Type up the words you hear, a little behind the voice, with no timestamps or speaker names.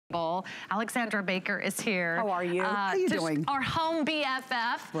Alexandra Baker is here. How are you? How are you doing? Our home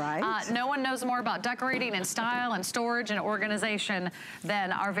BFF. Right. No one knows more about decorating and style and storage and organization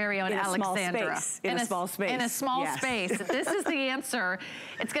than our very own Alexandra. In a small space. In a small Yes. space. This is the answer.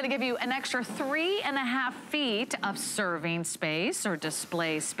 It's going to give you an extra 3.5 feet of serving space or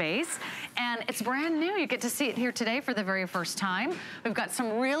display space. And it's brand new. You get to see it here today for the very first time. We've got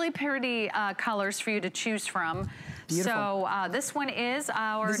some really pretty colors for you to choose from. Beautiful. So this one is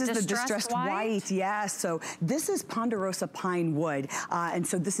our This is the distressed white, yes. So this is Ponderosa pine wood. And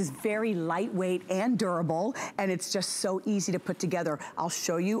so this is very lightweight and durable, and it's just so easy to put together. I'll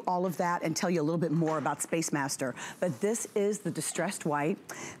show you all of that and tell you a little bit more about Spacemaster. But this is the distressed white.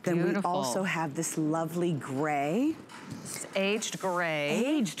 Then Beautiful. we also have this lovely gray. It's aged gray.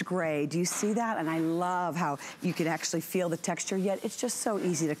 Aged gray, do you see that? And I love how you can actually feel the texture, yet it's just so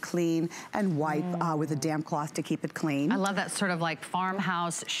easy to clean and wipe with a damp cloth to keep it clean. I love that sort of like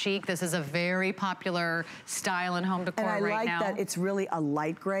farmhouse chic. This is a very popular style in home decor right now. And I like that it's really a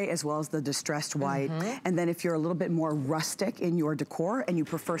light gray as well as the distressed white. And then if you're a little bit more rustic in your decor and you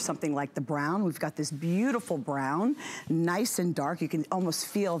prefer something like the brown, we've got this beautiful brown, nice and dark. You can almost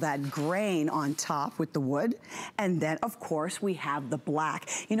feel that grain on top with the wood. And then, of course, we have the black.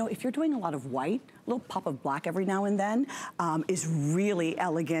 You know, if you're doing a lot of white, a little pop of black every now and then is really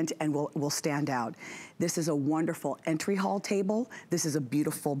elegant and will stand out. This is a wonderful entry hall table. This is a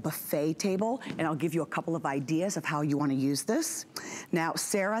beautiful buffet table, and I'll give you a couple of ideas of how you want to use this. Now,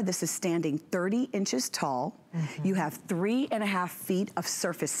 Sarah, this is standing 30 inches tall. You have 3.5 feet of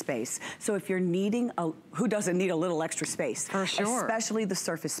surface space. So if you're needing who doesn't need a little extra space? For sure. Especially the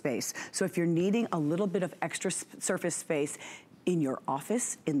surface space. So if you're needing a little bit of extra surface space, in your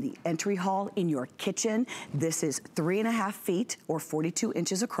office, in the entry hall, in your kitchen. This is 3.5 feet or 42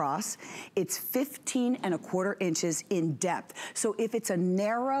 inches across. It's 15.25 inches in depth. So if it's a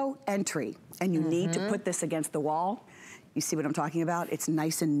narrow entry and you need to put this against the wall, you see what I'm talking about? It's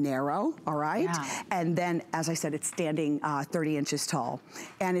nice and narrow, all right? Yeah. And then, as I said, it's standing 30 inches tall.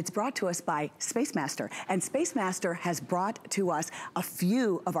 And it's brought to us by Spacemaster. And Spacemaster has brought to us a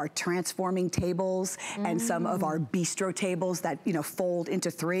few of our transforming tables and some of our bistro tables that, you know, fold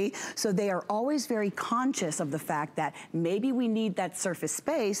into 3. So they are always very conscious of the fact that maybe we need that surface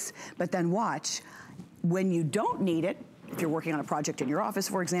space, but then watch, when you don't need it, if you're working on a project in your office,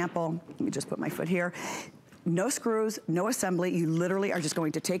 for example, let me just put my foot here, no screws, no assembly. You literally are just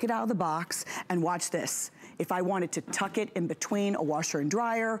going to take it out of the box and watch this. If I wanted to tuck it in between a washer and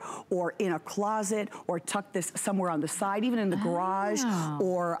dryer or in a closet or tuck this somewhere on the side, even in the garage,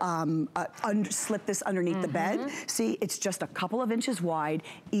 or slip this underneath the bed. See, it's just a couple of inches wide,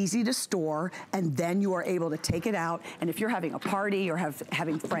 easy to store, and then you are able to take it out. And if you're having a party or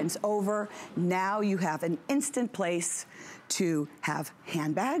having friends over, now you have an instant place to have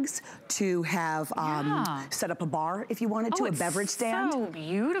handbags, to have set up a bar if you wanted to, a beverage stand. So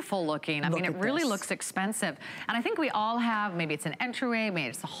beautiful looking. I mean, it really looks expensive. And I think we all have, maybe it's an entryway, maybe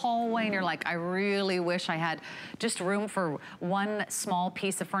it's a hallway, and you're like, I really wish I had just room for one small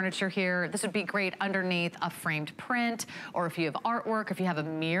piece of furniture here. This would be great underneath a framed print, or if you have artwork, if you have a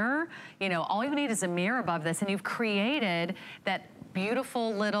mirror, you know, all you need is a mirror above this, and you've created that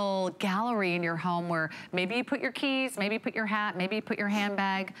beautiful little gallery in your home where maybe you put your keys, maybe you put your hat, maybe you put your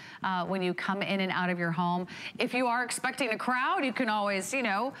handbag when you come in and out of your home. If you are expecting a crowd, you can always, you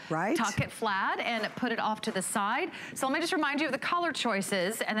know, tuck it flat and put it off to the side. So let me just remind you of the color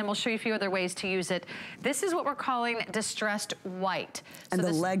choices, and then we'll show you a few other ways to use it. This is what we're calling distressed white. And so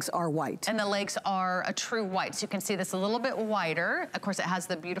the legs are white. And the legs are a true white. So you can see this a little bit whiter. Of course, it has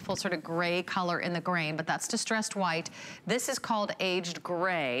the beautiful sort of gray color in the grain, but that's distressed white. This is called aged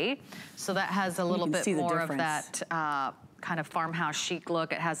gray, so that has a little bit more of that kind of farmhouse chic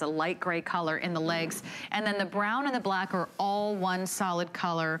look. It has a light gray color in the legs, and then the brown and the black are all one solid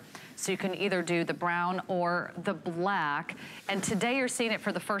color. So you can either do the brown or the black. And today you're seeing it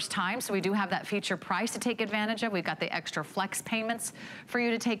for the first time, so we do have that feature price to take advantage of. We've got the extra flex payments for you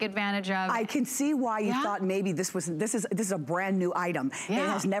to take advantage of. I can see why you thought maybe this is a brand new item. It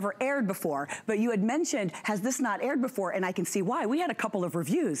has never aired before. But you had mentioned, has this not aired before? And I can see why. We had a couple of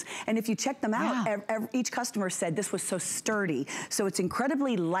reviews, and if you check them out, each customer said this was so sturdy. So it's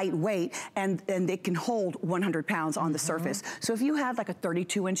incredibly lightweight, and it can hold 100 pounds on the surface. So if you had like a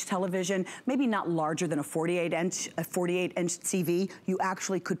 32-inch television, maybe not larger than a 48-inch TV, you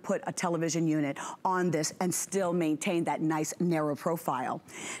actually could put a television unit on this and still maintain that nice narrow profile.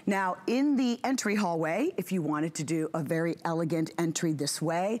 Now, in the entry hallway, if you wanted to do a very elegant entry this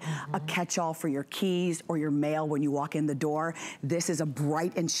way, a catch-all for your keys or your mail when you walk in the door, this is a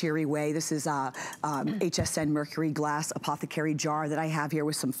bright and cheery way. This is HSN Mercury glass apothecary jar that I have here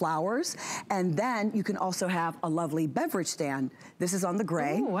with some flowers. And then you can also have a lovely beverage stand. This is on the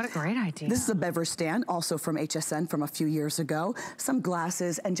gray. Ooh, what a great idea. This is a beverage stand, also from HSN from a few years ago. Some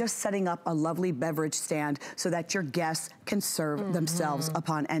glasses, and just setting up a lovely beverage stand so that your guests can serve themselves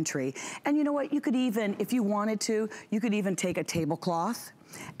upon entry. And you know what, you could even, if you wanted to, you could even take a tablecloth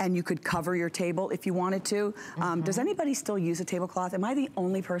and you could cover your table if you wanted to. Does anybody still use a tablecloth? Am I the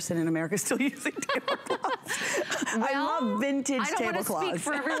only person in America still using tablecloths? Well, I love vintage tablecloths. I don't want to speak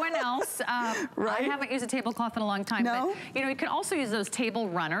for everyone else. Right? I haven't used a tablecloth in a long time. No? But, you know, you can also use those table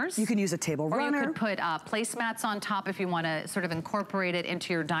runners. You can use a table runner. Or you could put placemats on top if you want to sort of incorporate it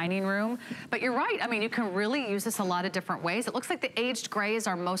into your dining room. But you're right. I mean, you can really use this a lot of different ways. It looks like the aged gray is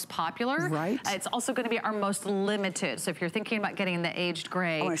our most popular. Right. It's also going to be our most limited. So if you're thinking about getting the aged gray,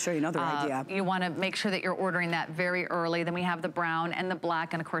 I want to show you another idea. You want to make sure that you're ordering that very early. Then we have the brown and the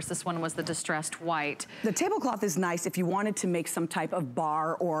black, and of course this one was the distressed white. The tablecloth is nice if you wanted to make some type of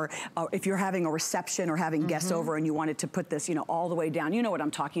bar, or if you're having a reception or having guests over and you wanted to put this, you know, all the way down. You know what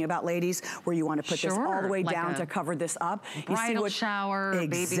I'm talking about, ladies, where you want to put this all the way like down to cover this up. Bridal shower,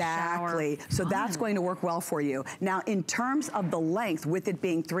 baby shower. Exactly. So that's going to work well for you. Now, in terms of the length, with it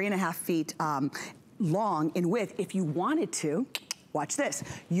being 3.5 feet long in width, if you wanted to, watch this.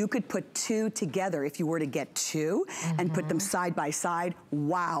 You could put two together if you were to get two and put them side by side.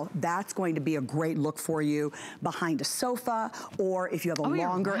 Wow, that's going to be a great look for you behind a sofa, or if you have a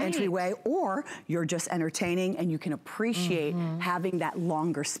longer entryway, or you're just entertaining and you can appreciate having that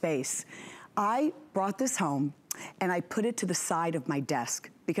longer space. I brought this home and I put it to the side of my desk,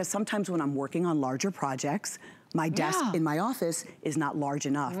 because sometimes when I'm working on larger projects, my desk in my office is not large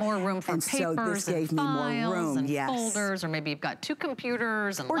enough. More room for papers so this gave me more room. And folders, or maybe you've got two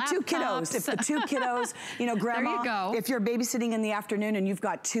computers and laptops. Or two kiddos. If the two kiddos, you know, grandma, there you go. If you're babysitting in the afternoon and you've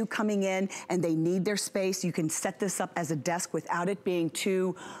got two coming in and they need their space, you can set this up as a desk without it being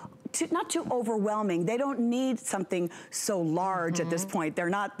not too overwhelming. They don't need something so large at this point. They're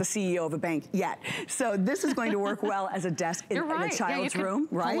not the CEO of a bank yet. So this is going to work well as a desk in a child's room,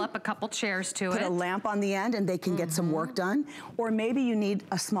 right? Pull up a couple chairs to it. Put a lamp on the end and they can get some work done. Or maybe you need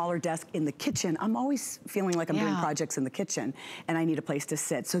a smaller desk in the kitchen. I'm always feeling like I'm doing projects in the kitchen and I need a place to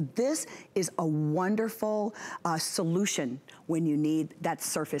sit. So this is a wonderful solution when you need that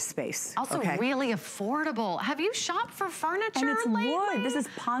surface space. Also really affordable. Have you shopped for furniture And it's lately? wood. This is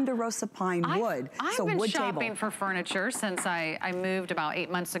ponderosa pine wood. I've so been wood shopping table. for furniture since I moved about 8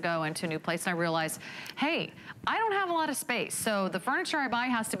 months ago into a new place, and I realized, hey, I don't have a lot of space, so the furniture I buy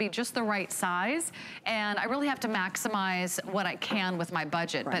has to be just the right size, and I really have to maximize what I can with my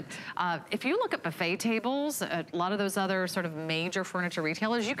budget. But if you look at buffet tables, a lot of those other sort of major furniture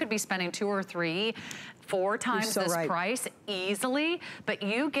retailers, you could be spending 2 or 3, 4 times this price easily, but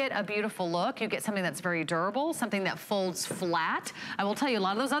you get a beautiful look. You get something that's very durable, something that folds flat. I will tell you, a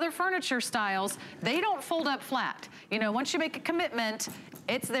lot of those other furniture styles, they don't fold up flat. You know, once you make a commitment,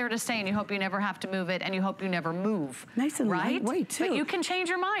 it's there to stay, and you hope you never have to move it, and you hope you never move. Nice and lightweight, too. But you can change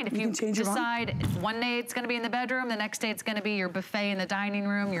your mind. If you decide one day it's gonna be in the bedroom, the next day it's gonna be your buffet in the dining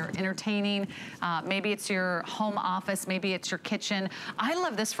room, you're entertaining, maybe it's your home office, maybe it's your kitchen. I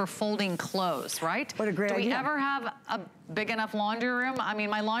love this for folding clothes, right? What a great idea. Do we ever have a big enough laundry room? I mean,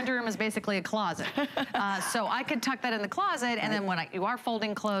 my laundry room is basically a closet. So I could tuck that in the closet, and then when you are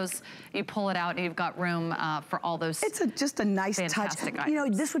folding clothes, you pull it out and you've got room for all those just a nice touch. items. You know,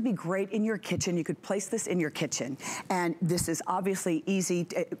 this would be great in your kitchen. You could place this in your kitchen. And this is obviously easy.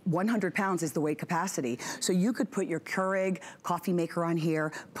 100 pounds is the weight capacity. So you could put your Keurig coffee maker on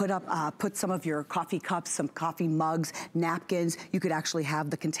here, put some of your coffee cups, some coffee mugs, napkins. You could actually have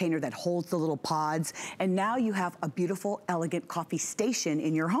the container that holds the little pods. And now you have a beautiful, elegant coffee station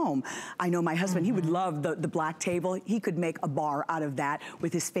in your home. I know my husband, he would love the black table. He could make a bar out of that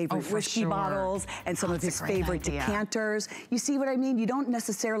with his favorite whiskey bottles and some of his favorite decanters. You see what I mean? You don't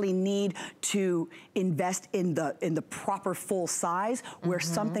necessarily need to invest in the proper full size, where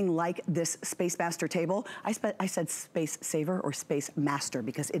something like this Spacemaster table, I said Space Saver or Space Master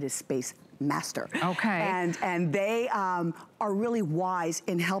because it is Space Master. Okay. And they are really wise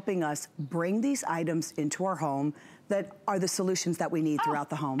in helping us bring these items into our home that are the solutions that we need throughout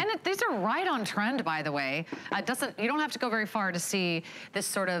the home. And these are right on trend, by the way. You don't have to go very far to see this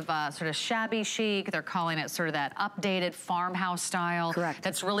sort of shabby chic. They're calling it sort of that updated farmhouse style. Correct.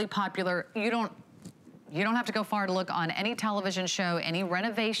 That's really popular. You don't You don't have to go far to look on any television show, any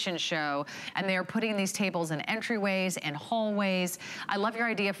renovation show, and they're putting these tables in entryways and hallways. I love your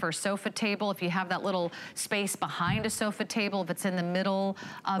idea for a sofa table. If you have that little space behind a sofa table, if it's in the middle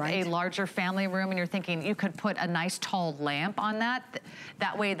of a larger family room and you're thinking you could put a nice tall lamp on that,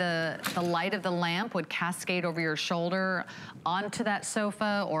 that way the light of the lamp would cascade over your shoulder onto that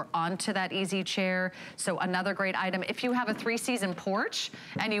sofa or onto that easy chair. So another great item. If you have a 3-season porch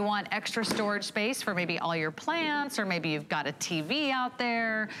and you want extra storage space for maybe all your plants, or maybe you've got a TV out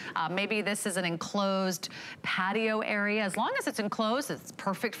there, maybe this is an enclosed patio area. As long as it's enclosed, it's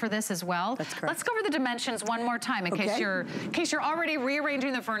perfect for this as well. That's correct. Let's go over the dimensions one more time in case you're already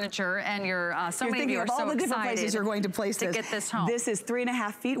rearranging the furniture and you're so many of you are so excited. You're thinking of all the different places you're going to place this. To get this home. This is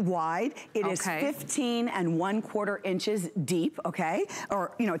 3.5 feet wide. It is 15 1/4 inches deep, okay?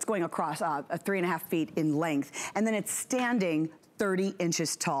 Or, you know, it's going across 3.5 feet in length. And then it's standing 30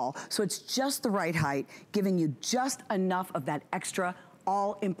 inches tall. So it's just the right height, giving you just enough of that extra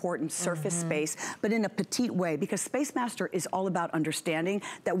all-important surface space, but in a petite way, because Spacemaster is all about understanding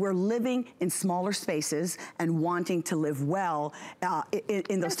that we're living in smaller spaces and wanting to live well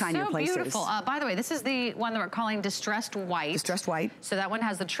in those tinier places. So beautiful. By the way, this is the one that we're calling Distressed White. Distressed White. So that one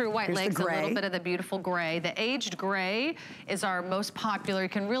has the true white legs, a little bit of the beautiful gray. The aged gray is our most popular. You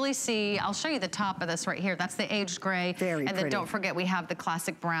can really see, I'll show you the top of this right here. That's the aged gray. Very And then don't forget we have the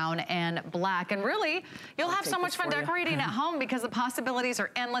classic brown and black. And really, you'll have so much fun decorating at home because the possibilities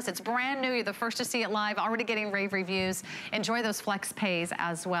are endless. It's brand new. You're the first to see it live, already getting rave reviews. Enjoy those flex pays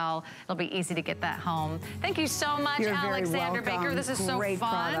as well. It'll be easy to get that home. Thank you so much, Alexander Baker. This is so fun.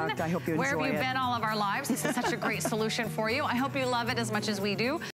 Product. I hope you enjoy it. Where have you been all of our lives? This is such a great solution for you. I hope you love it as much as we do.